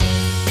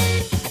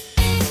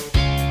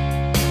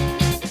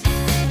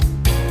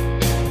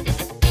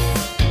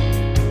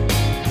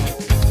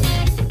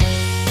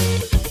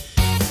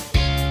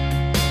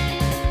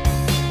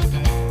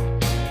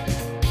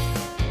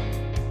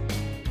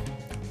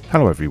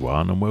Hello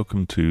everyone and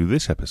welcome to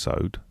this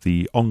episode,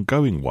 the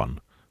ongoing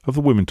one of the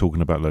Women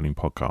Talking About Learning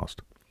podcast.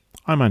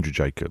 I'm Andrew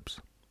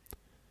Jacobs.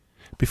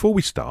 Before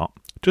we start,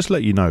 just to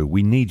let you know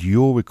we need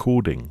your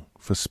recording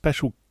for a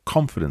special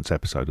confidence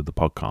episode of the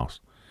podcast.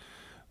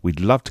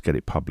 We'd love to get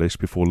it published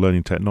before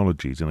Learning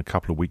Technologies in a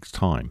couple of weeks'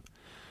 time.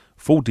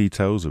 Full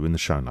details are in the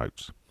show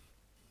notes.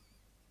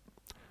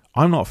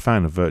 I'm not a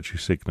fan of virtue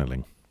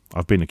signalling.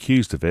 I've been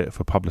accused of it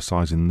for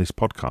publicising this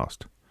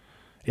podcast.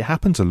 It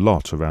happens a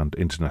lot around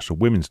International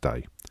Women's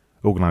Day.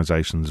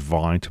 Organisations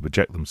vie to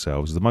project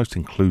themselves as the most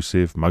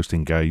inclusive, most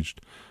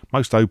engaged,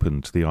 most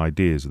open to the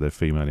ideas of their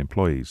female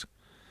employees.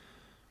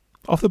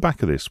 Off the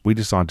back of this, we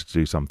decided to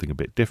do something a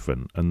bit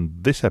different,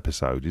 and this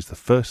episode is the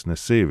first in a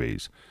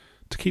series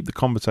to keep the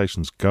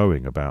conversations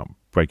going about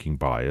breaking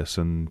bias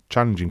and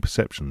challenging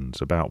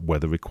perceptions about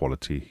whether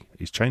equality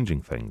is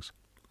changing things.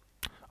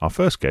 Our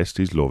first guest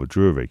is Laura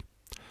Drury.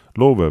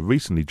 Laura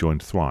recently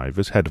joined Thrive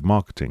as Head of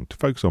Marketing to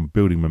focus on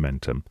building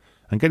momentum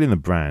and getting the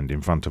brand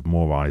in front of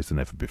more eyes than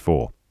ever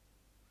before.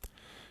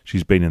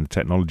 She's been in the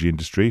technology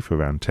industry for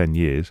around 10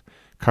 years,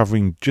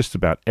 covering just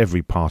about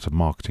every part of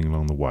marketing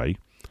along the way,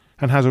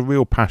 and has a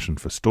real passion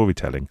for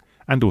storytelling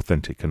and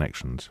authentic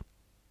connections.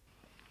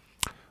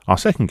 Our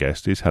second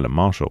guest is Helen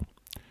Marshall.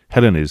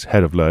 Helen is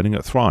Head of Learning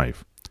at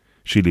Thrive.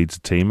 She leads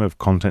a team of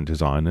content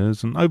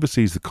designers and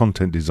oversees the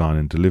content design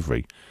and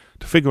delivery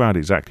to figure out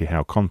exactly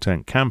how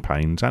content,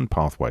 campaigns and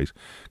pathways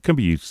can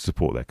be used to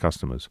support their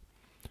customers.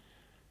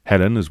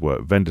 Helen has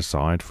worked vendor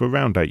side for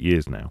around 8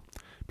 years now,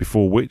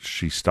 before which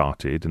she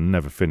started and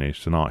never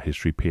finished an art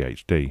history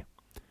PhD.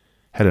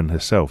 Helen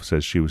herself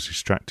says she was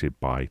distracted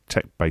by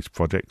tech-based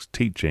projects,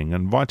 teaching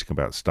and writing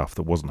about stuff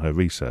that wasn't her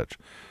research,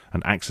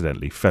 and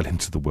accidentally fell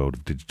into the world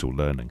of digital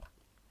learning.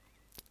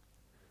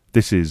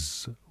 This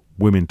is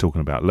Women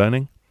Talking About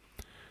Learning.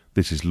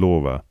 This is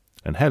Laura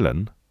and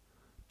Helen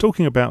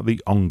talking about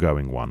the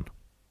ongoing one.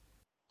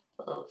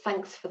 Well,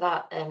 thanks for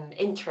that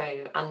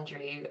intro,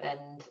 Andrew,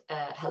 and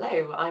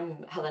hello,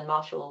 I'm Helen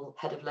Marshall,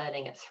 Head of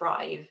Learning at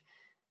Thrive,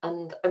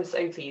 and I'm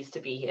so pleased to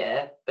be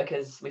here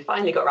because we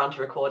finally got around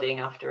to recording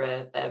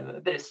after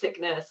a bit of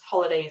sickness,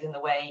 holidays in the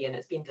way, and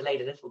it's been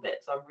delayed a little bit,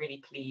 so I'm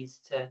really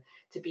pleased to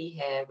be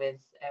here with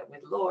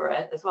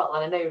Laura as well.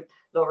 And I know,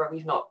 Laura,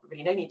 we've not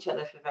really known each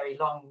other for very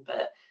long,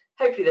 but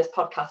hopefully this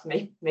podcast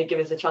may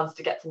give us a chance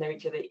to get to know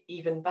each other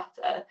even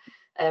better.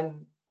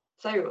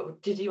 So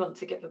did you want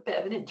to give a bit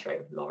of an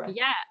intro, Laura?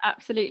 Yeah,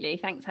 absolutely.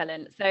 Thanks,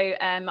 Helen. So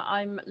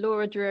I'm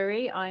Laura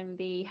Drury. I'm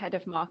the Head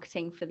of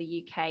Marketing for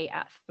the UK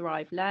at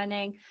Thrive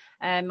Learning.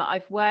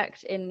 I've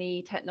worked in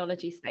the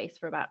technology space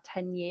for about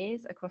 10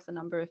 years across a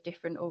number of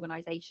different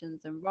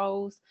organisations and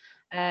roles.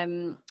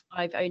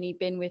 I've only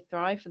been with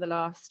Thrive for the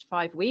last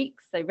 5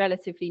 weeks, so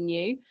relatively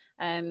new,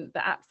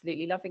 but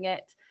absolutely loving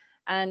it.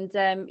 And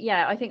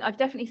I think I've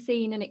definitely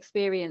seen and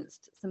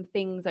experienced some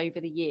things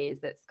over the years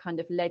that's kind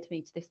of led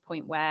me to this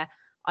point where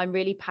I'm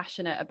really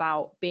passionate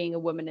about being a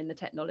woman in the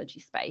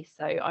technology space.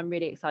 So I'm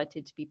really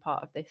excited to be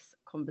part of this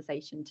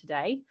conversation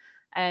today.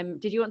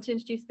 Did you want to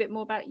introduce a bit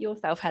more about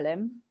yourself,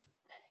 Helen?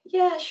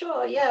 Yeah,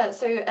 sure. Yeah.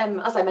 So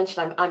as I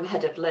mentioned, I'm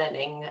Head of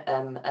Learning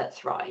at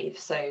Thrive.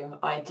 So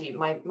I do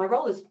my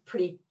role is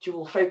pretty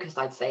dual focused,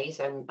 I'd say.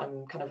 So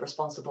I'm kind of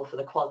responsible for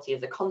the quality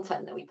of the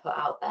content that we put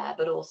out there,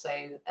 but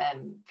also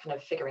kind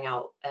of figuring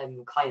out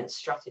client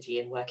strategy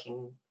and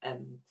working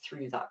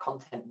through that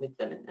content with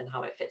them and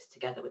how it fits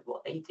together with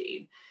what they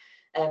do.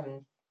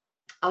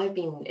 I've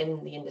been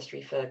in the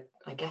industry for,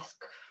 I guess,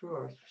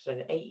 sort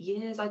of 8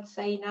 years, I'd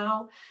say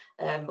now.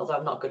 Although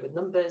I'm not good with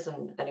numbers,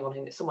 and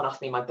someone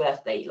asked me my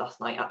birthday last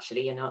night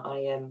actually, and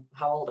I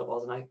how old I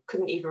was, and I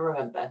couldn't even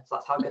remember. So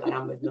that's how good I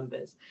am with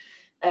numbers.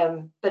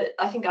 But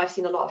I think I've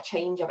seen a lot of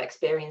change. I've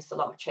experienced a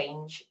lot of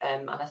change,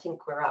 and I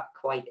think I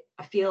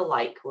feel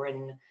like we're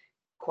in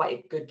quite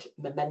a good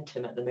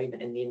momentum at the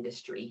moment in the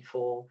industry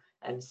for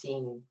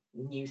seeing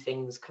new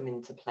things come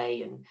into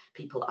play and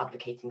people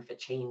advocating for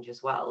change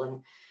as well.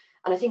 And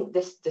I think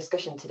this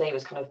discussion today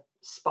was kind of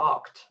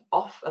sparked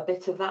off a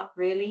bit of that,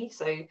 really.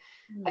 So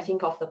I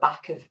think off the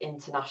back of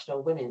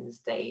International Women's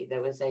Day,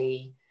 there was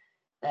a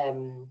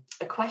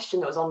question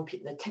that was on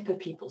the tip of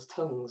people's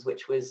tongues,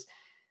 which was,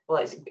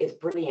 well, it's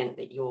brilliant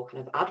that you're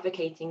kind of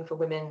advocating for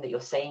women, that you're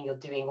saying you're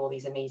doing all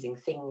these amazing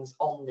things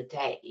on the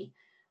day,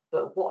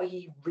 but what are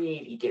you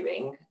really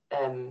doing?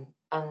 And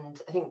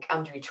I think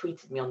Andrew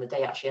tweeted me on the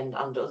day actually, and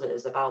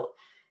others, about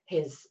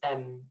his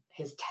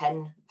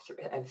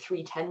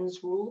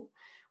 3-10s rule,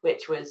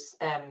 which was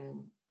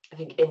I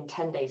think in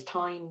 10 days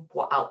time,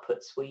 what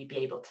outputs will you be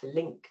able to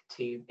link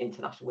to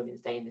International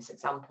Women's Day in this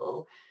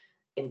example?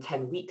 In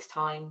 10 weeks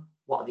time,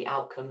 what are the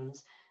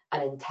outcomes?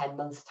 And in 10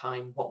 months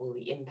time, what will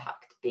the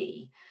impact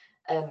be?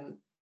 And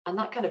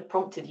that kind of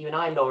prompted you and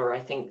I, Laura,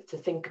 I think, to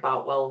think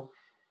about, well,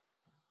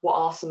 what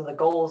are some of the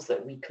goals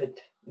that we could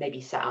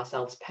maybe set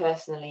ourselves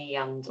personally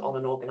and on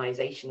an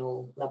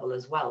organizational level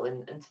as well,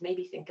 and to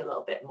maybe think a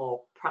little bit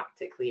more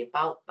practically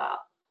about that.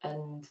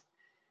 And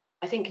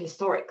I think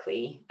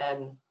historically,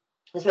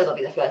 I suppose I'll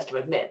be the first to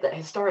admit that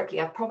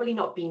historically I've probably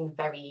not been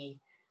very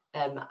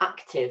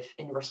active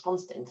in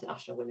response to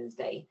International Women's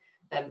Day.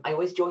 I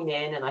always join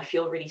in, and I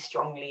feel really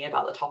strongly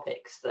about the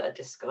topics that are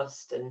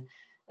discussed and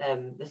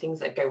the things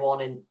that go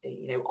on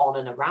on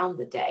and around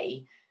the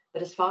day.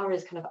 But as far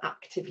as kind of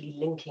actively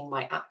linking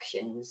my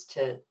actions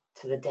to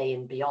the day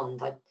and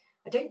beyond, I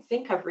don't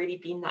think I've really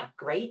been that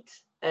great.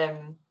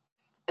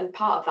 And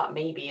part of that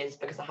maybe is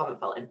because I haven't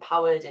felt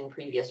empowered in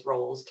previous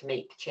roles to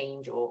make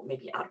change or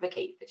maybe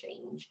advocate for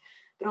change,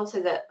 but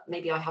also that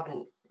maybe I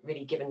haven't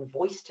really given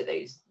voice to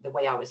the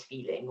way I was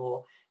feeling,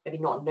 or maybe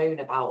not known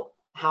about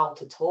how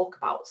to talk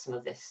about some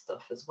of this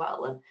stuff as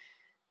well. And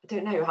I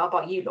don't know, how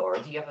about you,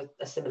 Laura? Do you have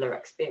a similar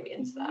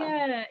experience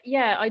there?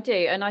 Yeah, I do.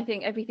 And I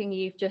think everything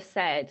you've just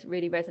said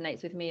really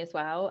resonates with me as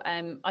well.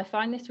 I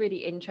find this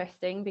really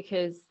interesting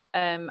because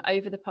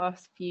over the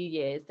past few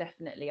years,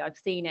 definitely, I've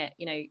seen it,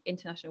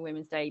 International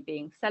Women's Day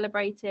being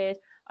celebrated.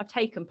 I've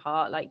taken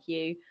part like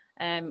you,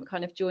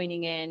 kind of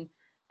joining in.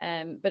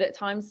 But at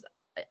times,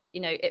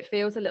 it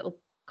feels a little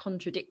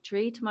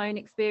contradictory to my own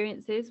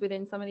experiences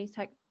within some of these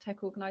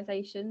tech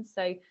organizations.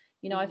 So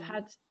I've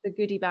had the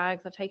goodie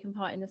bags, I've taken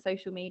part in the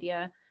social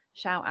media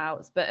shout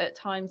outs, but at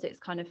times it's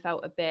kind of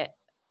felt a bit,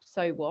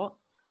 so what?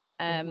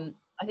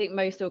 I think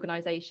most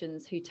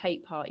organizations who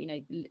take part,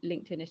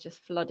 LinkedIn is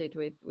just flooded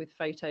with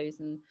photos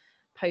and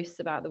posts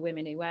about the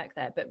women who work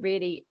there, but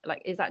really,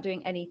 like, is that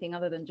doing anything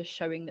other than just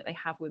showing that they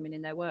have women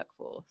in their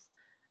workforce?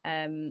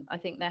 I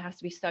think there has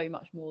to be so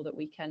much more that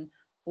we can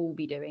all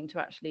be doing to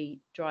actually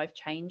drive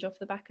change off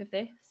the back of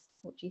this.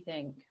 What do you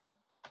think?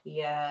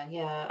 Yeah,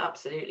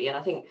 absolutely. And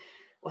I think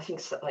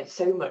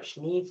so much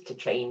needs to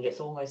change. It's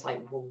almost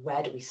like, well,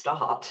 where do we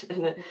start?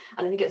 And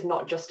I think it's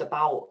not just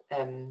about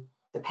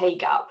the pay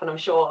gap. And I'm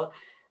sure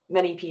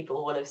many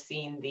people will have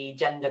seen the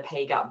gender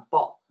pay gap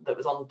bot that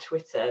was on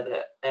Twitter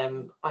that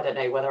I don't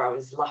know whether I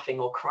was laughing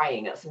or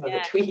crying at some of the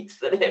tweets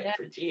that it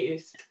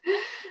produced.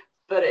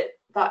 But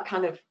that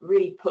kind of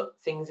really put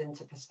things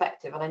into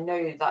perspective. And I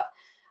know that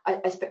I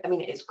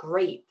mean, it's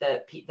great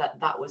that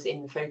that was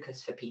in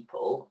focus for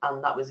people,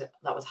 and that was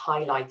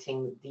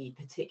highlighting the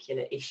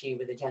particular issue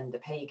with the gender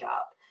pay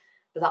gap.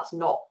 But that's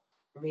not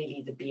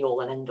really the be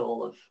all and end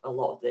all of a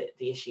lot of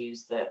the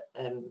issues that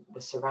were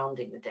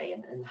surrounding the day,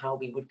 and how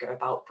we would go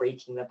about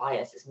breaking the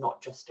bias. It's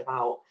not just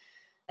about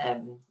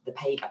the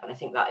pay gap, and I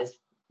think that is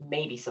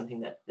maybe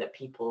something that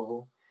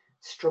people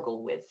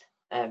struggle with.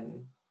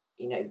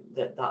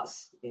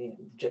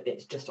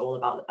 It's just all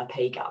about a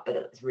pay gap, but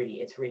it's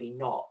really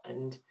not.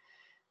 And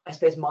I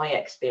suppose my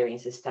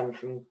experiences stem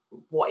from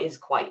what is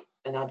quite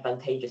an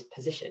advantageous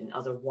position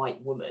as a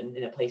white woman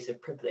in a place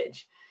of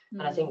privilege.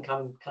 And I think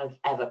I'm kind of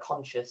ever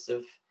conscious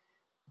of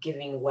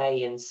giving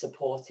way and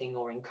supporting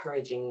or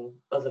encouraging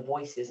other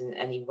voices in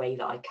any way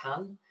that I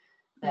can.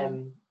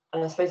 And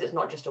I suppose it's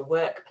not just a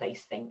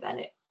workplace thing,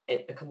 then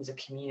it becomes a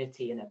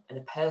community and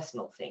a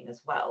personal thing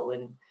as well.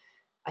 And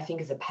I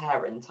think as a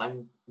parent,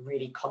 I'm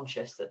really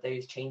conscious that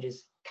those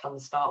changes can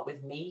start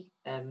with me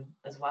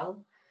as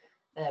well.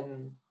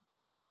 And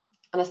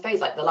I suppose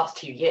like the last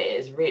 2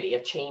 years really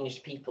have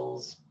changed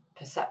people's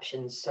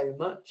perceptions so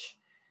much,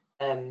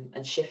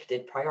 and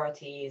shifted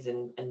priorities,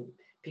 and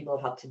people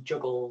have had to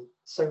juggle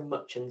so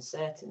much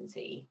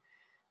uncertainty.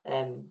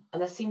 And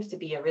there seems to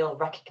be a real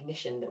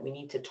recognition that we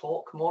need to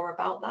talk more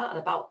about that and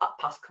about that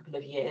past couple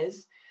of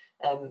years.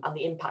 And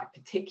the impact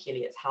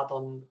particularly it's had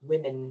on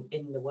women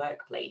in the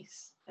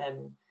workplace.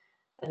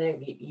 I know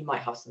you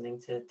might have something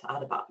to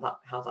add about that,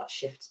 how that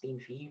shift's been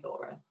for you,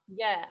 Laura.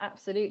 Yeah,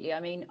 absolutely. I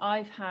mean,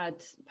 I've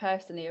had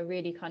personally a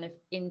really kind of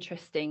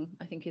interesting,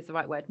 I think is the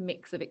right word,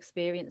 mix of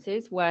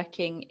experiences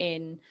working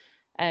in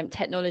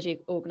technology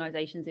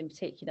organisations in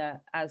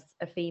particular as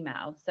a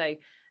female. So,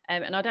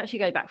 and I'd actually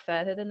go back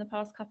further than the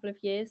past couple of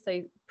years.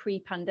 So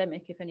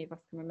pre-pandemic, if any of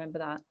us can remember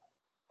that,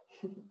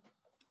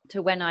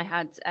 to when I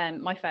had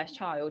my first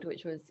child,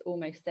 which was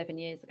almost 7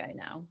 years ago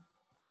now.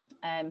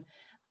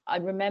 I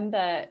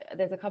remember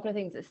there's a couple of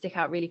things that stick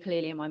out really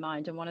clearly in my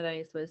mind. And one of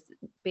those was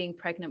being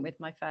pregnant with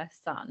my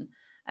first son,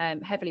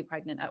 heavily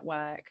pregnant at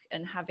work,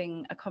 and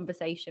having a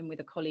conversation with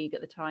a colleague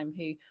at the time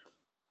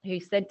who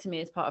said to me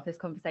as part of this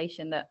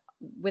conversation that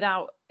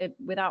without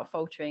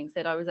faltering,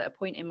 said I was at a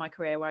point in my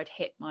career where I'd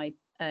hit my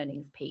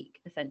earnings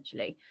peak,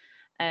 essentially.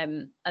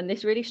 And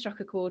this really struck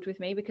a chord with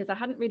me because I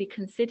hadn't really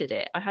considered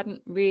it. I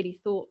hadn't really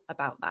thought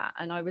about that.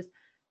 And I was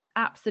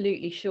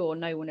absolutely sure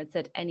no one had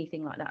said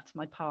anything like that to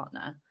my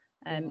partner.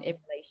 In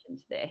relation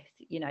to this,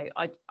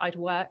 I'd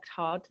worked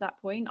hard to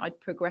that point. I'd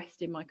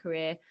progressed in my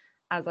career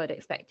as I'd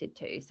expected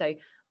to. So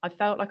I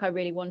felt like I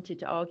really wanted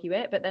to argue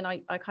it, but then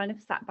I kind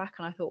of sat back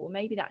and I thought, well,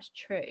 maybe that's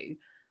true.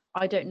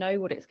 I don't know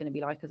what it's going to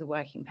be like as a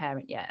working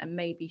parent yet, and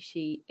maybe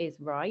she is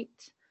right.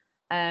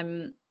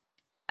 And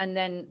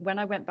then when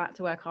I went back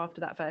to work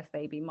after that first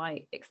baby,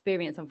 my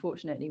experience,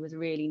 unfortunately, was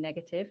really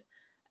negative.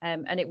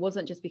 And it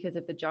wasn't just because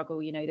of the juggle,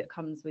 that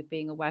comes with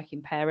being a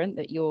working parent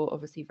that you're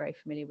obviously very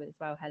familiar with as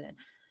well, Helen.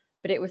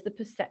 But it was the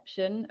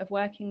perception of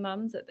working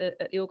mums at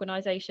the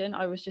organisation.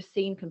 I was just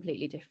seen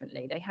completely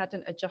differently. They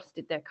hadn't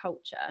adjusted their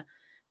culture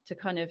to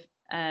kind of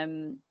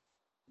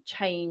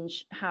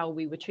change how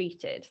we were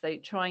treated. So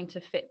trying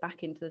to fit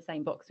back into the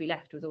same box we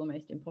left was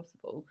almost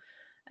impossible.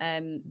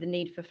 The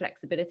need for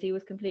flexibility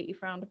was completely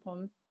frowned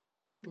upon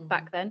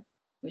back then,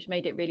 which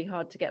made it really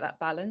hard to get that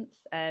balance.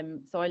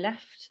 So I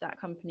left that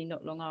company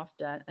not long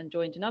after and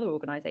joined another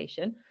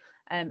organisation,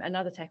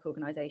 another tech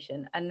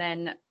organisation. And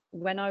then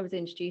when I was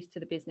introduced to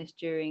the business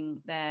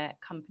during their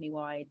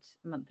company-wide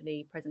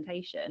monthly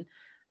presentation,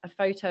 a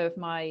photo of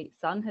my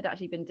son had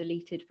actually been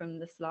deleted from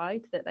the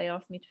slide that they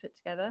asked me to put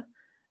together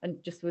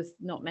and just was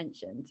not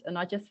mentioned. And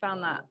I just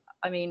found that,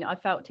 I mean, I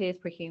felt tears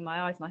pricking in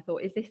my eyes and I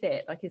thought, is this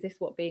it? Like, is this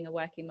what being a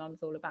working mum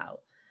is all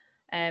about?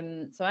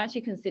 So I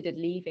actually considered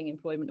leaving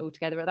employment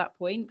altogether at that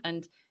point.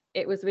 And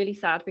it was really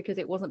sad because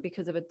it wasn't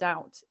because of a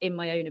doubt in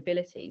my own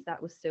abilities,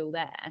 that was still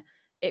there.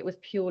 It was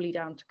purely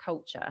down to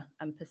culture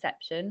and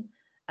perception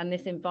and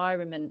this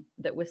environment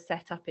that was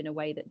set up in a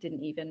way that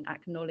didn't even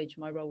acknowledge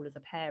my role as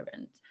a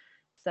parent.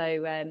 So,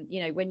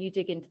 you know, when you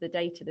dig into the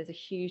data, there's a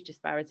huge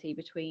disparity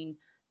between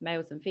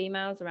males and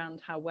females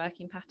around how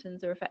working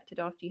patterns are affected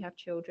after you have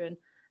children.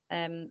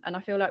 And I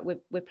feel like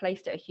we're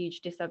placed at a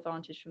huge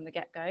disadvantage from the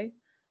get-go.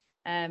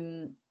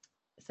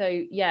 So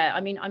yeah,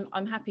 I mean,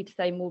 I'm happy to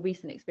say more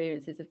recent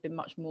experiences have been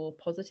much more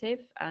positive,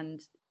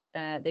 and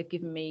they've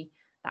given me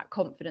that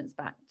confidence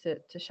back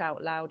to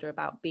shout louder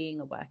about being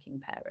a working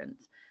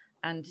parent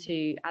and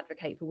to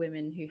advocate for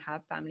women who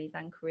have families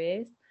and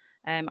careers.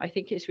 I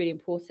think it's really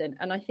important.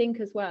 And I think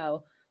as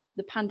well,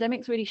 the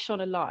pandemic's really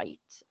shone a light,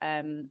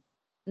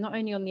 not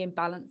only on the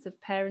imbalance of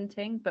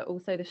parenting, but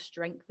also the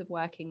strength of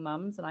working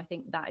mums. And I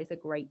think that is a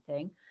great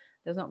thing.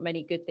 There's not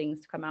many good things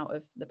to come out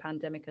of the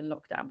pandemic and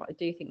lockdown, but I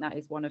do think that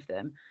is one of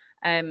them.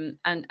 And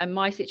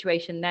my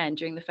situation then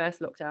during the first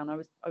lockdown,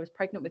 I was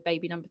pregnant with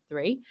baby number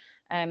 3.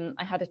 I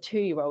had a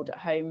 2-year-old at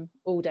home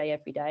all day,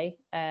 every day.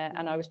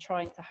 And I was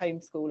trying to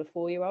homeschool a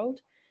 4-year-old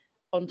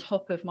on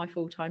top of my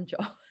full-time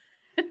job.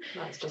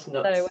 That's just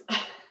nuts. So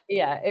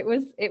yeah, it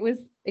was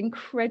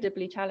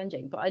incredibly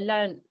challenging, but I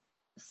learned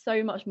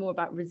so much more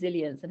about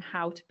resilience and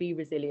how to be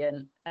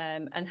resilient,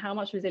 and how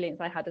much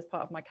resilience I had as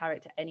part of my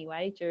character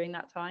anyway during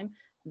that time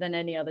than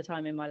any other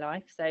time in my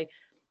life. So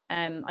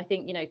I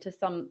think, you know, to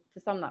sum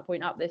that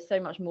point up, there's so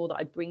much more that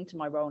I bring to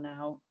my role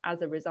now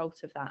as a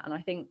result of that. And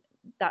I think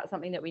that's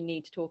something that we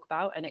need to talk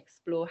about and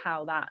explore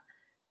how that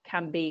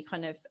can be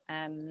kind of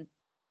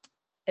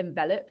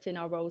enveloped in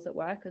our roles at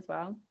work as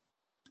well.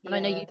 And I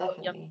know you've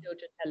got young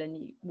children,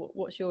 Helen.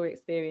 What's your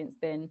experience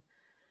been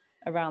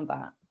around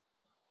that?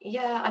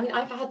 Yeah, I mean,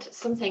 I've had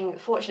something,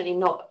 fortunately,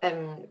 not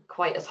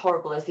quite as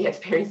horrible as the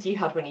experience you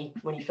had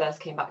when you first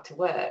came back to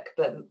work.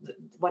 But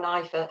when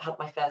I had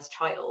my first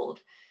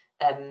child,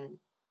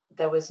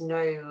 there was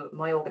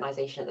my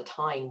organisation at the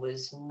time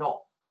was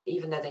not,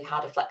 even though they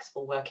had a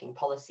flexible working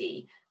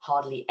policy,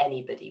 hardly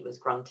anybody was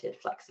granted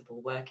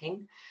flexible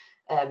working,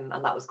 and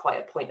that was quite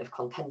a point of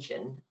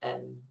contention,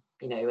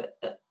 you know,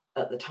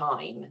 at the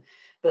time.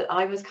 But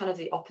I was kind of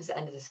the opposite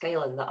end of the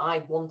scale in that I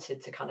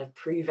wanted to kind of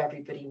prove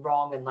everybody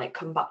wrong and like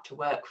come back to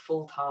work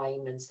full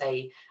time and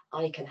say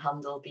I can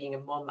handle being a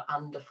mum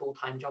and a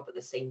full-time job at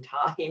the same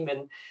time,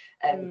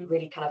 and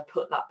really kind of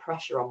put that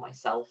pressure on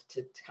myself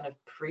to kind of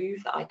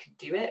prove that I could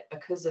do it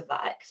because of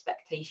that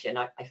expectation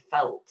I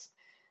felt,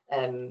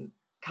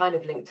 kind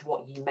of linked to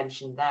what you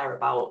mentioned there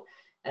about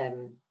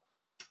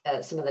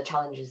some of the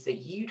challenges that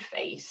you'd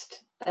faced.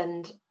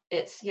 And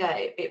it's, yeah,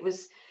 it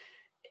was,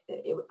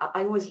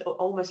 I always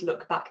almost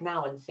look back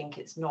now and think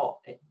it's not,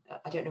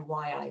 I don't know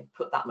why I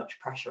put that much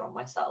pressure on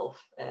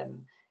myself.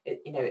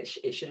 You know, it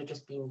should have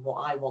just been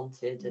what I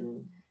wanted,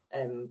 and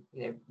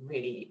you know,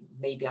 really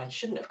maybe I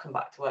shouldn't have come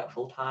back to work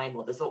full time,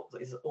 or there's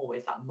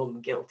always that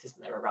mum guilt,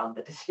 isn't there, around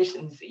the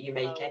decisions that you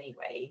make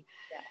anyway.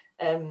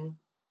 Yeah.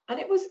 And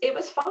it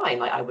was fine.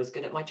 Like, I was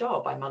good at my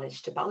job. I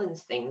managed to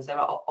balance things. There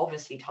are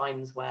obviously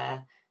times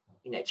where,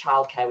 you know,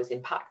 childcare was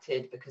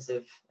impacted because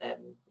of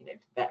you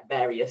know,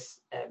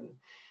 various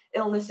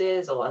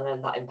illnesses, and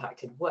then that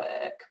impacted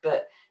work.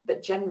 But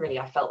generally,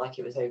 I felt like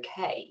it was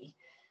okay.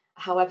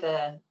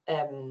 However,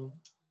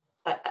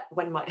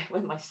 when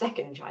my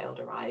second child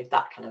arrived,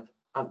 that kind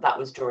of that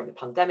was during the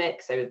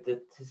pandemic, so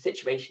the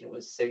situation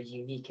was so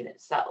unique in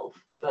itself.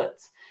 But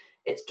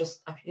it's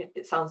just, I mean,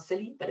 it sounds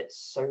silly, but it's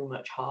so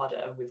much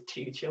harder with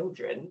 2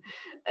 children,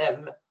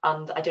 and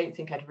I don't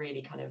think I'd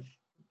really kind of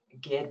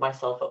geared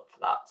myself up for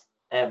that.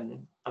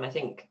 And I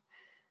think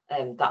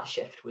that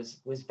shift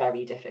was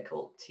very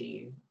difficult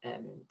to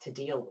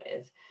deal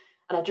with.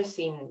 And I've just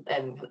seen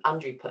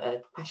Andrew put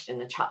a question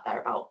in the chat there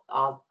about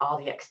are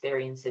the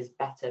experiences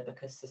better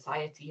because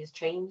society has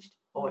changed,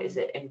 or is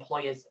it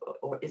employers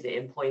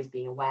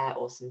being aware,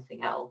 or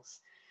something else?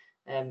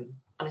 And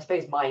I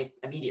suppose my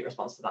immediate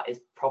response to that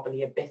is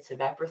probably a bit of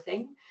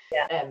everything.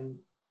 Yeah.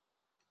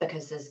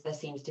 Because there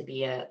seems to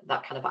be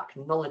that kind of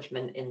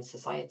acknowledgement in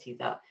society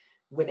that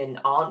women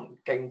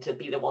aren't going to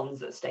be the ones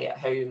that stay at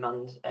home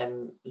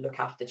and look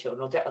after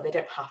children, or they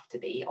don't have to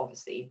be.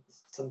 Obviously,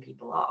 some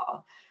people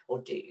are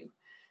or do.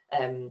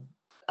 And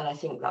I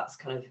think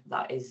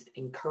that is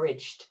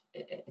encouraged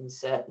in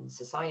certain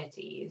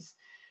societies.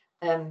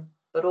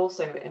 But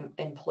also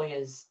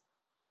employers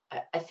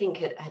I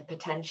think it had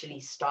potentially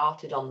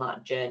started on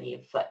that journey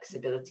of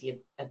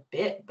flexibility a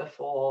bit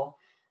before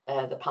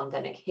the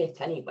pandemic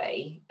hit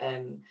anyway,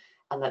 and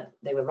that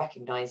they were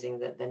recognizing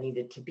that there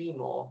needed to be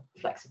more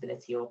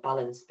flexibility or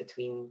balance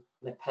between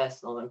the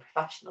personal and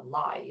professional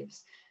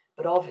lives.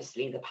 But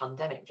obviously the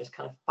pandemic just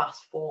kind of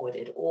fast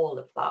forwarded all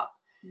of that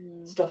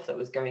stuff that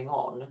was going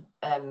on.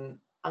 And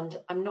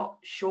I'm not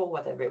sure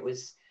whether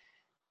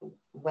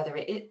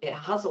it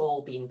has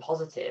all been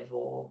positive,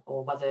 or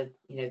whether,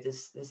 you know,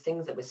 there's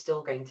things that we're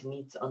still going to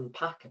need to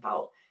unpack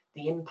about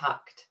the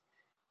impact,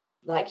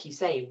 like you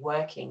say,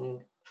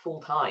 working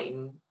full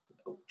time,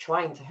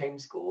 trying to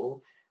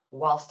homeschool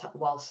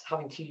whilst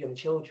having two young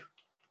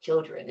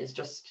children is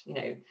just, you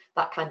know,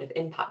 that kind of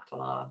impact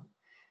on our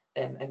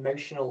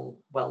emotional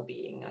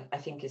well-being, I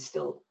think is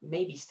still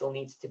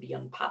needs to be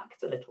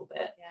unpacked a little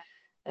bit.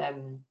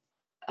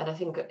 And I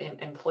think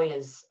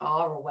employers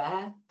are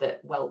aware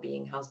that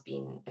well-being has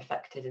been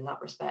affected in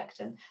that respect,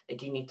 and they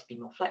do need to be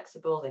more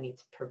flexible. They need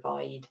to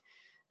provide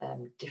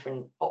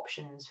different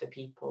options for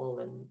people,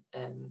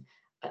 and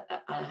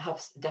I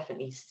have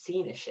definitely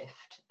seen a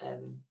shift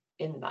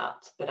in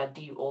that. But I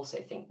do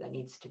also think there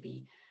needs to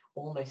be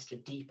almost a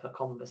deeper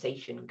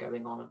conversation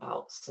going on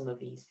about some of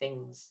these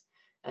things,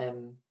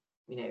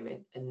 you know,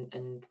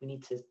 and we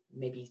need to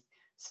maybe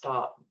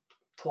start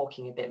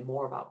talking a bit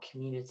more about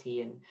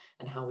community and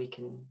how we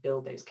can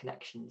build those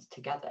connections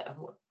together.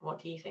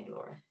 What do you think,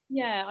 Laura?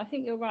 Yeah, I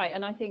think you're right,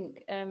 and I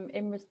think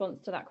in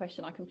response to that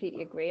question, I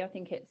completely agree. I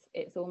think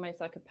it's almost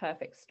like a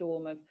perfect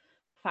storm of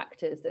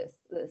factors that's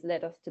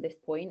led us to this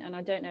point. And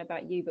I don't know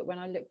about you, but when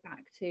I look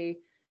back to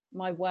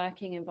my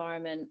working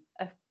environment,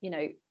 you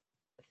know,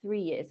 3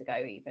 years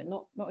ago, even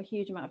not a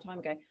huge amount of time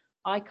ago,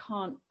 I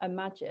can't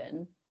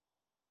imagine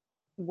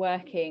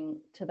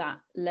working to that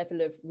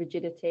level of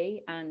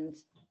rigidity and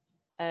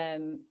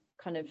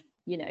kind of,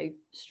 you know,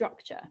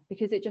 structure,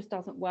 because it just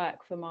doesn't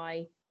work for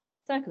my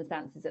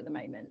circumstances at the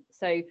moment.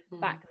 So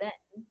back then,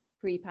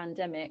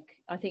 pre-pandemic,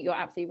 I think you're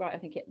absolutely right. I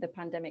think the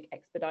pandemic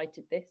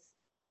expedited this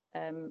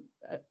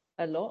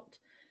a lot.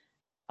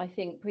 I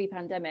think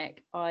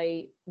pre-pandemic,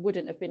 I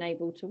wouldn't have been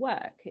able to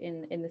work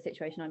in the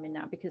situation I'm in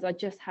now, because I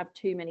just have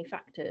too many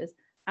factors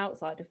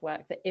outside of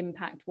work that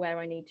impact where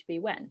I need to be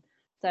when.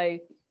 So,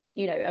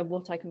 you know, and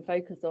what I can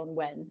focus on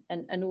when,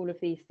 and all of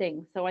these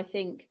things. So I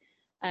think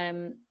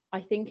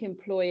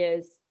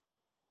employers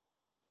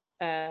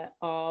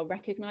are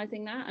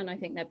recognizing that, and I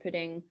think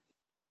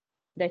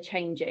they're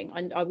changing.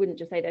 And I wouldn't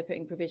just say they're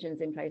putting provisions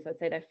in place. I'd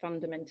say they're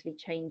fundamentally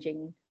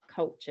changing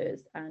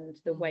cultures and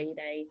the way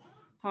they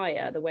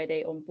hire, the way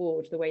they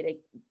onboard, the way they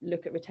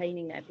look at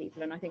retaining their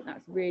people. And I think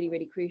that's really,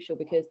 really crucial,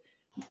 because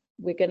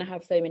we're going to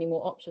have so many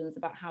more options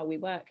about how we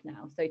work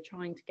now. So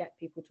trying to get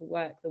people to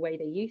work the way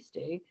they used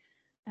to,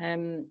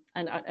 and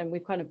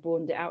we've kind of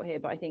broadened it out here,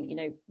 but I think, you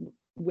know,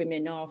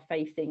 women are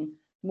facing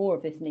more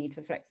of this need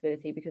for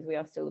flexibility because we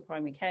are still the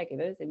primary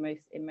caregivers in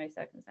most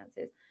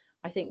circumstances.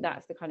 I think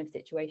that's the kind of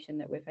situation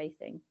that we're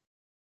facing.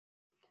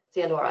 So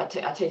yeah, Laura, I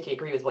totally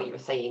agree with what you were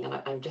saying, and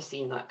I've just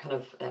seen that kind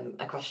of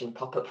a question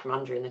pop up from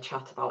Andrew in the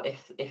chat about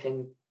if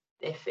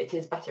it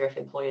is better if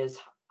employers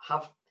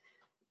have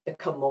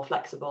become more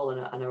flexible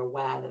and are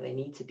aware that they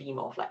need to be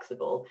more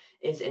flexible.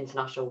 Is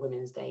International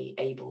Women's Day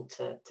able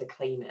to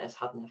claim it as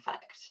had an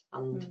effect?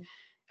 And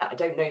I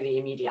don't know the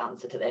immediate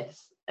answer to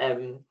this.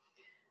 And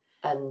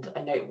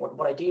I know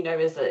what I do know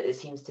is that it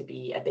seems to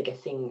be a bigger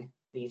thing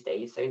these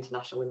days. So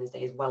International Women's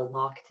Day is well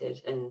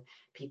marketed and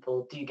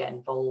people do get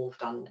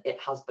involved, and it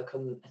has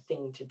become a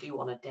thing to do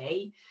on a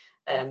day.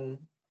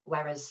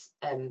 Whereas,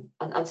 and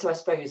so I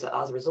suppose that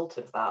as a result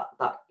of that,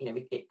 you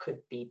know, it could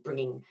be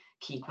bringing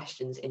key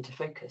questions into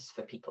focus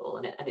for people,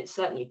 and it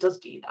certainly does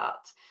do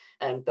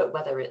that. But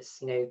whether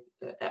it's, you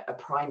know, a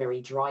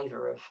primary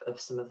driver of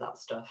some of that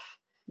stuff,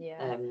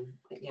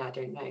 I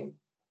don't know.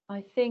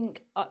 I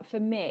think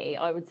for me,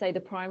 I would say the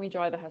primary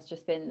driver has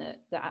just been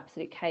the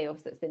absolute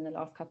chaos that's been the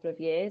last couple of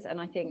years. And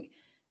I think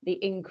the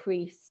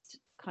increased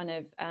kind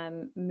of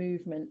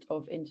movement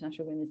of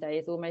International Women's Day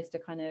is almost a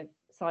kind of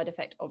side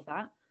effect of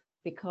that,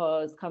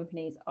 because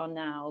companies are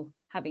now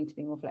having to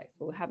be more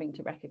flexible, having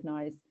to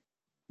recognise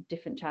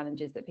different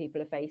challenges that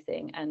people are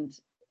facing, and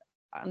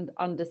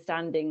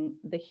understanding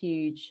the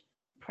huge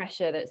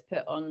pressure that's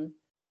put on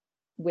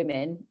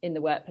women in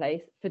the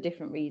workplace for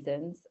different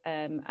reasons,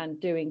 and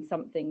doing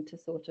something to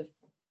sort of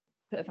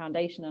put a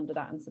foundation under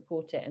that and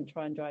support it and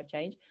try and drive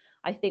change.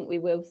 I think we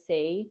will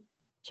see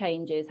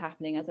changes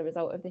happening as a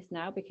result of this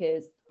now,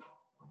 because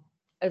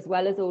as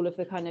well as all of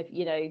the kind of,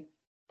 you know,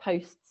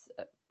 posts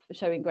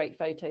showing great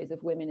photos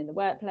of women in the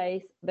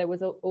workplace, there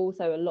was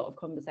also a lot of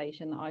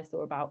conversation that I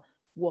saw about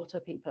what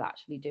are people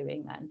actually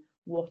doing then?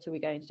 What are we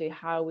going to do?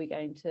 How are we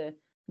going to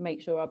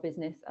make sure our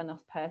business and us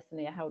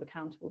personally are held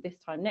accountable this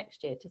time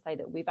next year to say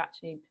that we've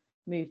actually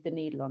moved the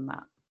needle on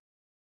that?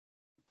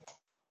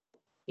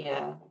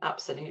 Yeah,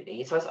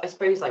 absolutely. So I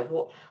suppose, like,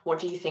 what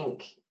do you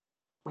think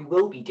we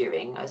will be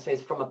doing, I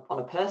suppose, on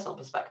a personal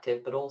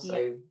perspective, but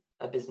also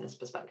a business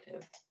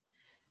perspective?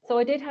 So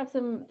I did have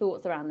some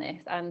thoughts around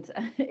this, and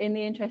in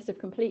the interest of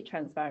complete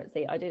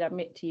transparency, I did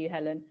admit to you,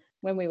 Helen,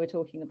 when we were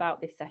talking about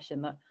this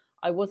session, that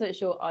I wasn't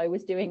sure I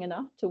was doing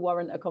enough to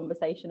warrant a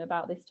conversation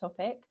about this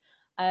topic.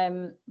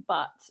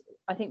 But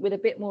I think with a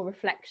bit more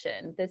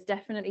reflection, there's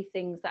definitely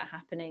things that are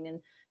happening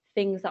and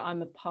things that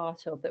I'm a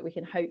part of that we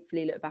can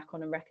hopefully look back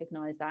on and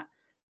recognise that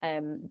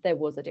there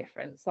was a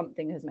difference,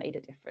 something has made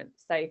a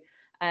difference. So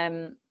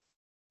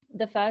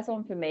the first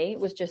one for me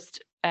was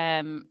just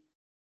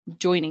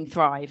joining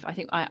Thrive. I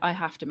think I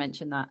have to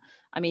mention that.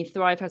 I mean,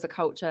 Thrive has a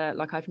culture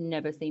like I've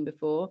never seen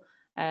before.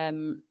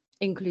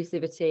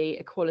 Inclusivity,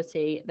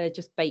 equality, they're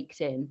just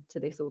baked in to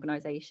this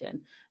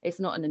organization. It's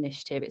not an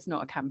initiative, it's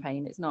not a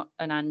campaign, it's not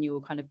an annual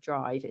kind of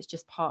drive, it's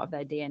just part of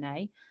their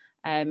DNA.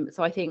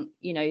 So I think,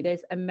 you know,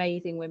 there's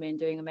amazing women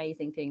doing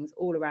amazing things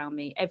all around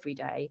me every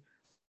day,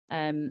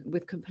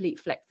 with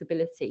complete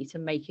flexibility to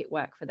make it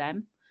work for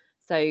them.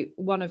 So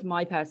one of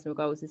my personal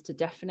goals is to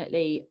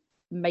definitely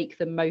make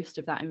the most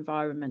of that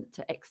environment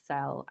to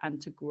excel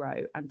and to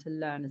grow and to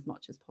learn as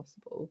much as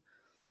possible.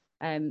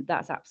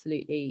 That's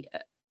absolutely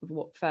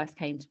what first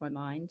came to my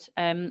mind.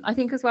 I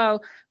think as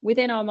well,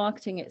 within our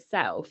marketing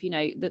itself, you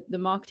know, the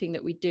marketing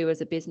that we do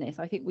as a business,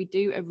 I think we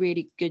do a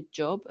really good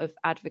job of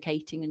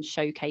advocating and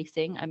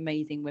showcasing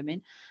amazing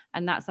women.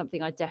 And that's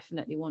something I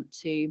definitely want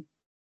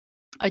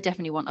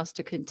us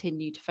to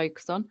continue to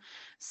focus on.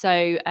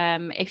 So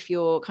if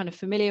you're kind of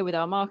familiar with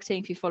our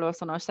marketing, if you follow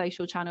us on our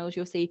social channels,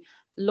 you'll see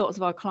lots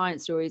of our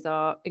client stories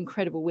are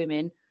incredible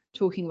women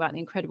talking about the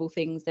incredible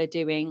things they're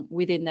doing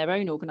within their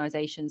own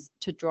organizations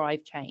to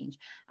drive change.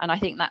 And I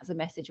think that's a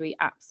message we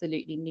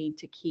absolutely need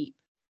to keep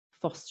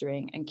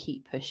fostering and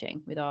keep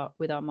pushing with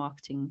our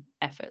marketing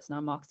efforts and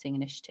our marketing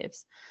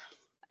initiatives.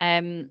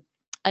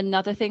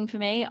 Another thing for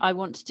me I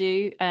want to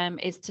do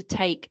is to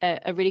take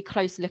a really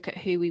close look at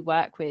who we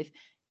work with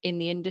in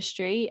the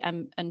industry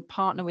and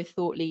partner with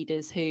thought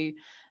leaders who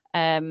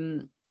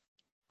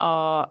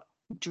are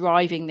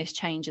driving this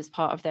change as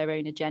part of their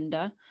own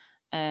agenda,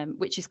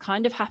 which is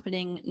kind of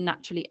happening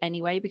naturally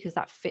anyway, because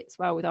that fits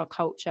well with our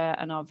culture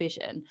and our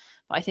vision.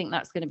 But I think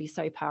that's going to be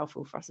so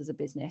powerful for us as a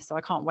business. So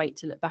I can't wait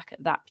to look back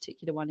at that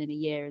particular one in a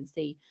year and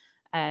see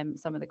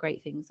some of the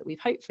great things that we've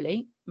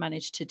hopefully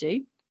managed to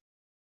do.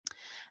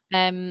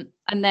 And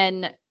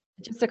then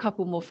just a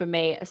couple more for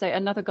me. So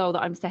another goal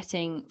that I'm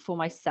setting for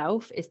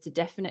myself is to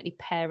definitely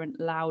parent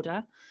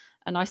louder.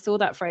 And I saw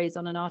that phrase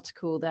on an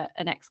article that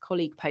an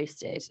ex-colleague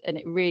posted, and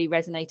it really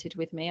resonated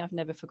with me. I've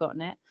never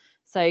forgotten it.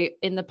 So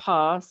in the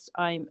past,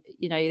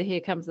 here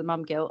comes the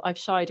mum guilt. I've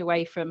shied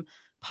away from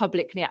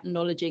publicly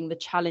acknowledging the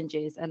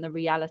challenges and the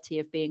reality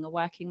of being a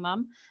working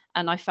mum.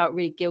 And I felt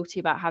really guilty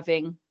about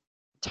having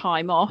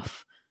time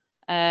off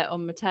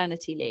on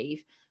maternity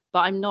leave.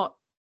 But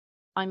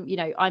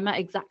I'm at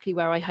exactly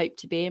where I hope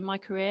to be in my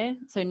career.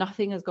 So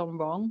nothing has gone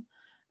wrong.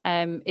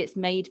 It's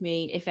made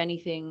me, if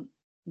anything,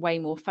 way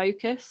more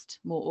focused,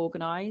 more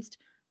organized,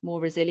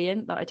 more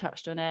resilient, that I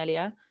touched on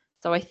earlier.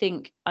 So I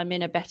think I'm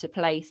in a better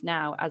place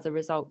now as a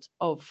result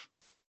of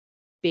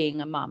being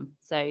a mum.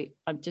 So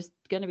I'm just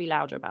going to be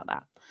louder about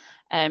that.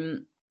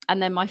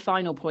 And then my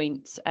final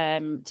point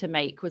to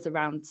make was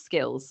around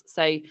skills.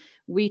 So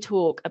we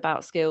talk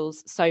about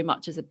skills so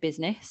much as a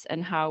business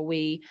and how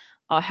we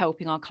are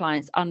helping our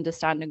clients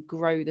understand and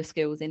grow the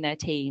skills in their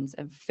teams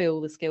and fill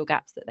the skill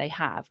gaps that they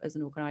have as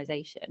an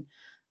organization.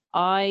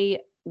 I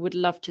would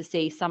love to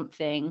see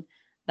something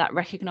that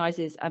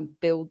recognizes and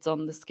builds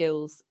on the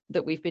skills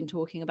that we've been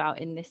talking about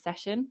in this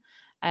session.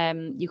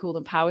 You call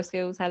them power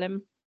skills,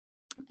 Helen,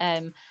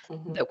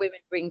 that women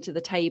bring to the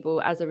table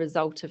as a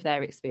result of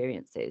their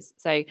experiences.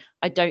 So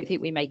I don't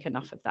think we make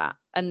enough of that.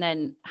 And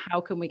then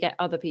how can we get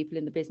other people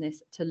in the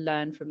business to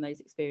learn from those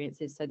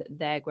experiences so that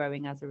they're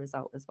growing as a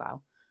result as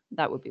well?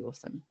 That would be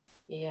awesome.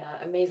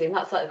 Yeah, amazing.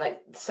 That's like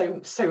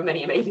so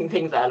many amazing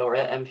things there,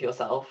 Laura, for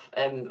yourself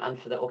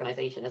and for the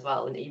organisation as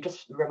well. And you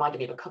just reminded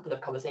me of a couple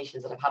of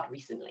conversations that I've had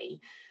recently.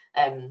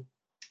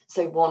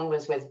 So one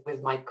was with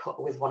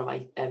one of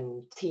my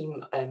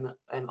team,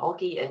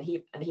 Augie,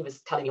 and he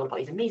was telling me all about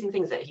these amazing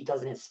things that he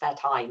does in his spare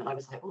time, and I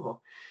was like,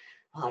 oh,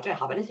 well, I don't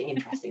have anything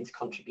interesting to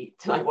contribute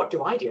to. Like, what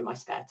do I do in my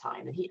spare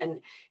time?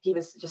 And he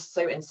was just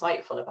so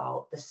insightful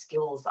about the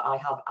skills that I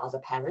have as a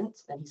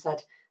parent. And he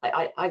said, like,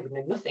 I would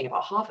know nothing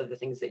about half of the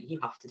things that you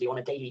have to do on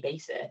a daily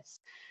basis.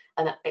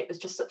 And it was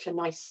just such a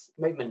nice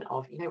moment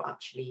of,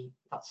 actually,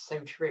 that's so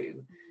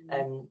true.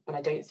 And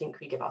I don't think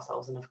we give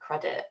ourselves enough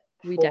credit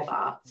for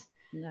that.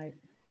 No.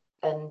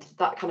 And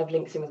that kind of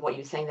links in with what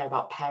you were saying there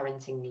about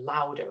parenting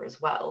louder as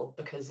well,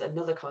 because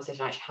another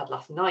conversation I actually had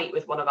last night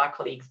with one of our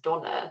colleagues,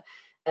 Donna,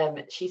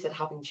 she said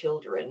having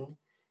children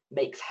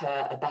makes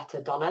her a better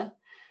Donna.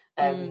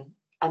 And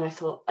I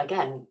thought,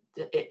 again,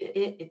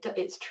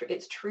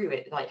 it's true.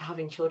 It, like,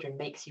 having children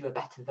makes you a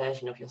better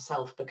version of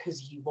yourself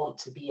because you want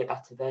to be a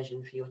better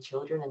version for your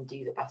children and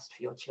do the best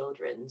for your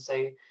children.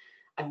 So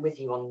I'm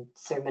with you on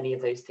so many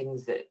of those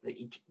things that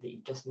you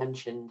just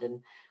mentioned,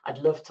 and I'd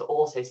love to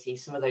also see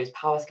some of those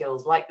power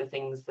skills, like the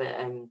things that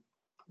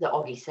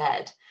Augie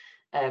said,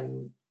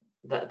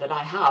 that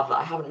I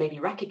haven't maybe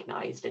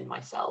recognized in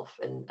myself,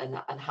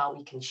 and how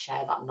we can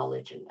share that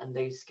knowledge and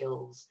those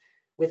skills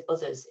with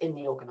others in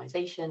the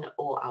organization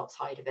or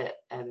outside of it,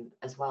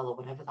 as well, or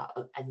whatever that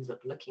ends up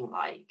looking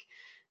like.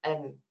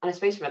 And I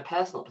suppose from a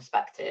personal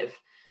perspective,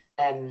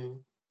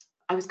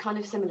 I was kind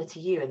of similar to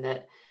you in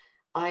that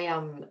I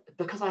am,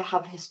 because I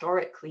have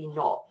historically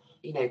not,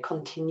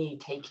 continued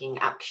taking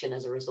action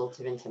as a result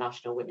of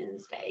International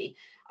Women's Day.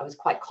 I was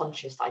quite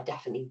conscious that I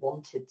definitely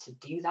wanted to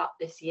do that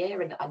this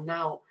year, and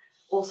now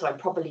also I'm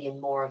probably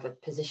in more of a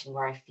position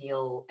where I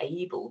feel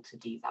able to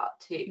do that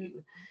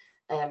too.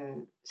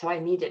 So I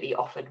immediately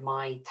offered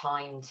my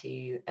time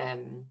to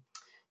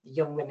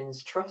Young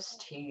Women's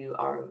Trust, who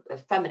are a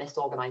feminist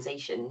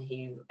organisation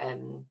who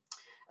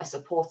are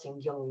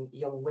supporting young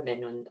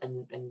women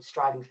and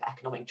striving for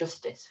economic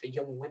justice for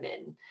young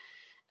women.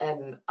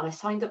 And I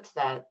signed up to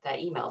their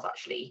emails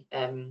actually,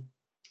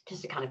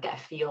 just to kind of get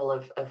a feel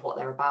of what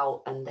they're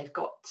about. And they've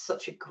got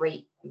such a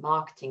great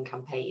marketing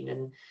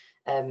campaign,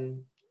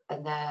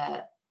 and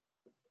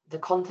the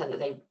content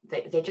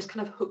that they just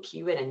kind of hook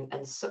you in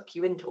and suck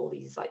you into all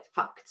these like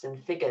facts and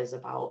figures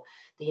about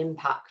the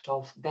impact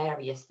of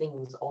various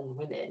things on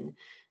women.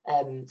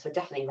 So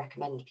definitely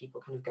recommend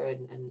people kind of go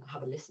and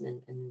have a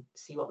listen and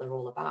see what they're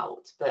all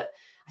about. But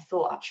I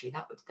thought actually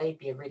they'd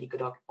be a really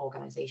good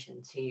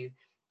organization to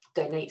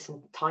donate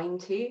some time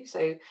to.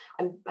 So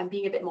I'm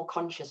being a bit more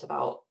conscious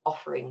about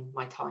offering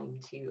my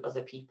time to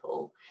other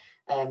people,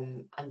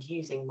 and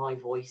using my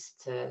voice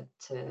to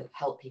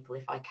help people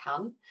if I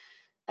can.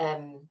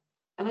 And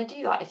I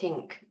do that, I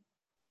think,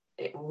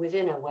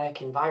 within a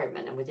work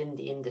environment and within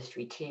the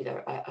industry too.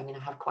 I mean, I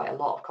have quite a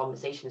lot of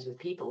conversations with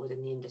people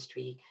within the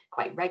industry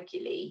quite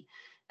regularly,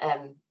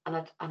 and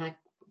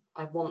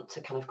I want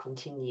to kind of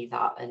continue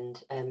that.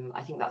 And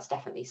I think that's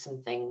definitely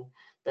something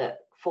that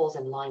falls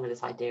in line with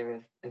this idea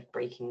of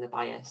breaking the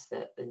bias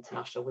that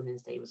International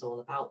Women's Day was all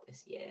about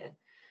this year.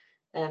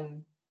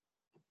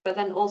 But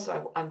then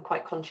also I'm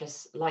quite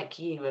conscious, like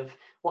you, of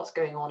what's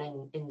going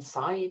on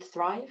inside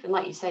Thrive. And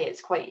like you say,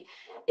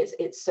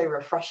 it's so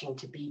refreshing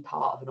to be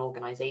part of an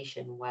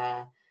organization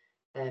where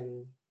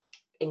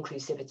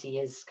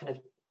inclusivity is kind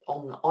of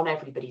on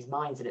everybody's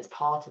minds, and it's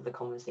part of the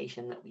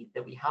conversation that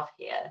we have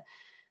here.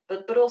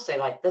 But also,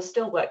 like, there's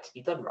still work to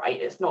be done, right?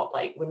 It's not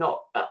like we're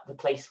not at the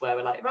place where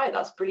we're like, right,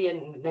 that's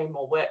brilliant, no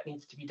more work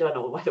needs to be done,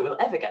 or whether we'll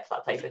ever get to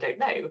that place, I don't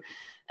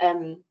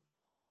know.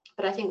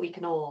 But I think we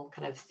can all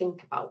kind of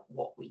think about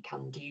what we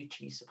can do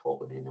to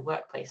support women in the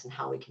workplace and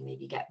how we can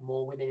maybe get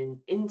more women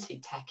into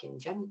tech in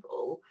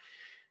general.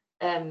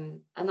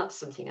 And that's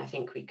something I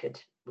think we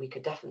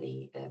could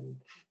definitely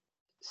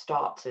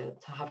start to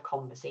have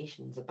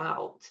conversations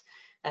about.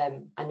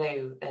 I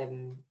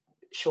know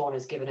Sean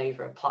has given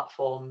over a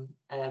platform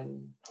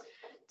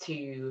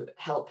to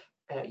help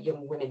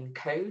young women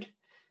code.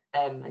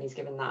 And he's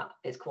given that,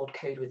 it's called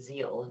Code with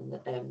Zeal,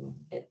 and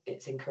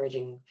it's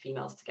encouraging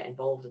females to get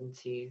involved and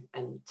to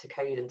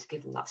code and to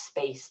give them that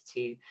space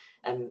to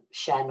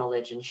share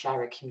knowledge and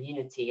share a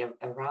community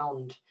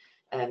around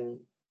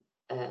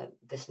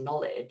this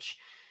knowledge.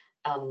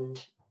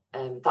 And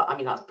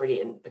that's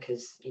brilliant,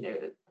 because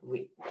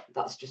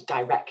that's just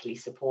directly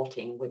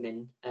supporting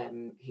women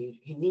who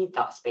need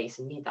that space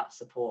and need that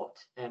support.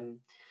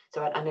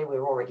 So I know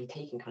we're already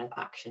taking kind of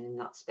action in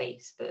that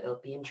space, but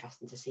it'll be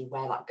interesting to see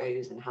where that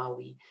goes and how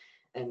we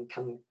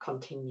can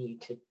continue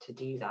to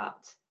do that.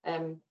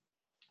 And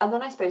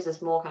then I suppose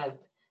there's more kind of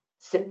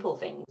simple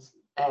things.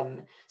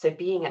 So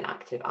being an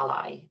active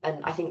ally,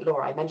 and I think,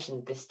 Laura, I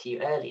mentioned this to you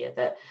earlier,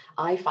 that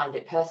I find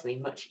it personally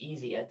much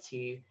easier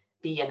to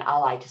be an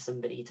ally to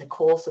somebody, to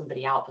call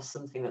somebody out for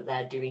something that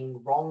they're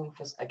doing wrong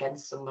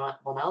against someone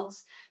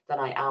else, than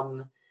I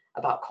am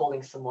about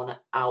calling someone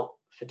out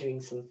for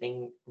doing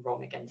something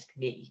wrong against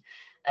me,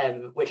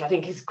 which I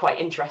think is quite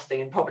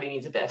interesting and probably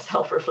needs a bit of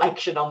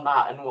self-reflection on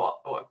that and what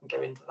can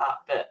go into that.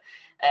 But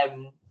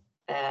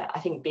I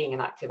think being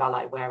an active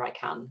ally where I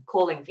can,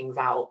 calling things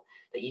out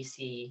that you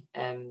see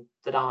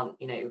that aren't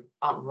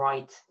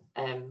right,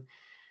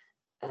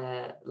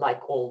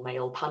 like all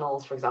male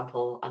panels, for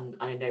example, and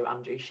I know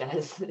Andrew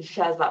shares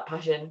that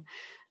passion.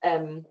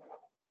 So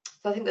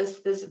I think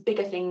there's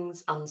bigger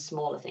things and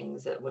smaller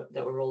things that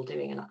we're all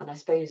doing, and I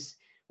suppose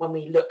when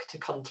we look to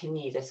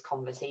continue this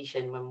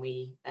conversation, when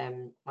we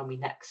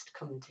next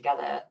come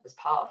together as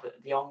part of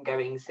the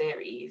ongoing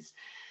series,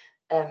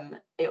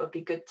 it would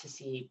be good to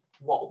see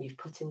what we've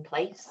put in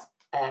place,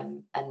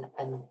 and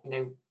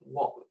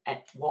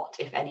what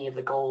if any of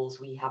the goals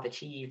we have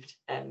achieved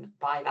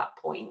by that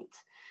point,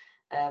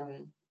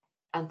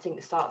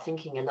 and start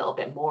thinking a little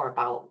bit more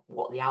about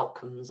what the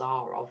outcomes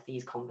are of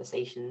these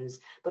conversations,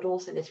 but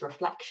also this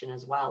reflection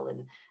as well,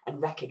 and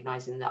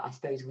recognizing that I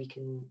suppose we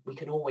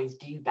can always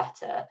do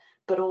better,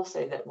 but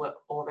also that we're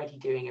already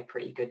doing a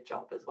pretty good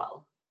job as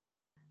well.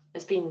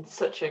 It's been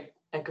such a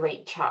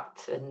great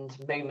chat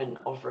and moment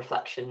of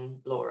reflection,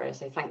 Laura,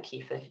 so thank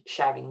you for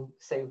sharing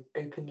so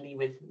openly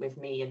with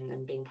me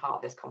and being part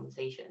of this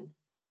conversation.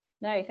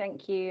 No,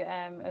 thank you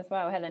as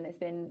well, Helen. It's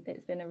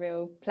been a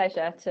real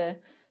pleasure to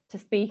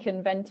speak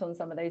and vent on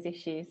some of those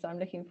issues. So I'm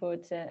looking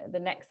forward to the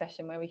next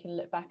session where we can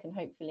look back and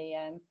hopefully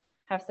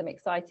have some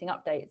exciting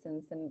updates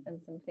and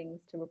some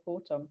things to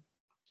report on.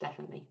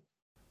 Definitely.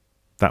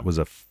 That was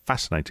a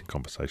fascinating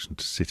conversation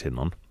to sit in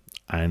on.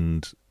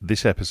 And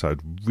this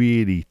episode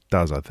really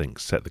does, I think,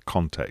 set the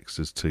context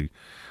as to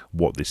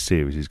what this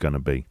series is going to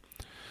be.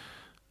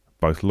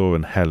 Both Laura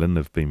and Helen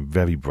have been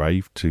very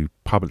brave to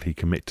publicly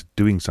commit to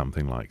doing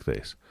something like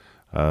this,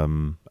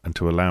 and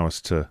to allow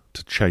us to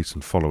chase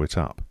and follow it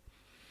up.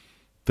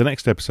 The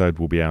next episode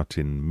will be out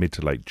in mid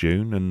to late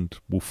June, and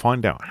we'll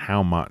find out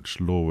how much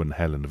Laura and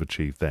Helen have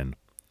achieved then.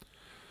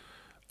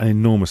 An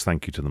enormous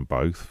thank you to them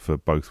both for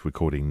both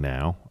recording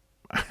now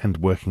and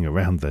working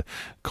around the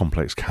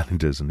complex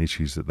calendars and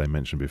issues that they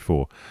mentioned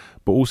before,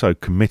 but also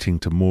committing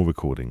to more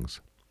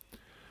recordings.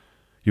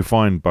 You'll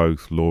find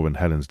both Laura and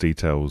Helen's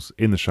details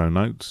in the show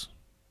notes,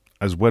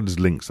 as well as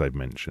links they've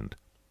mentioned.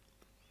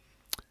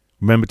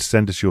 Remember to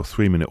send us your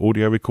 3-minute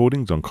audio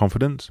recordings on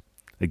Confidence.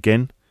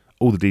 Again,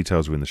 all the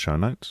details are in the show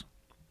notes.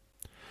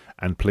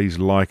 And please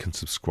like and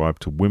subscribe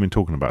to Women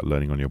Talking About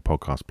Learning on your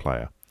podcast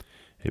player.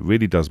 It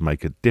really does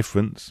make a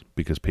difference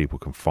because people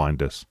can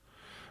find us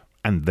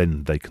and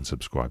then they can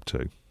subscribe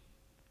too.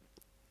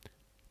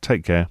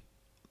 Take care,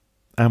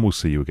 and we'll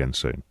see you again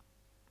soon.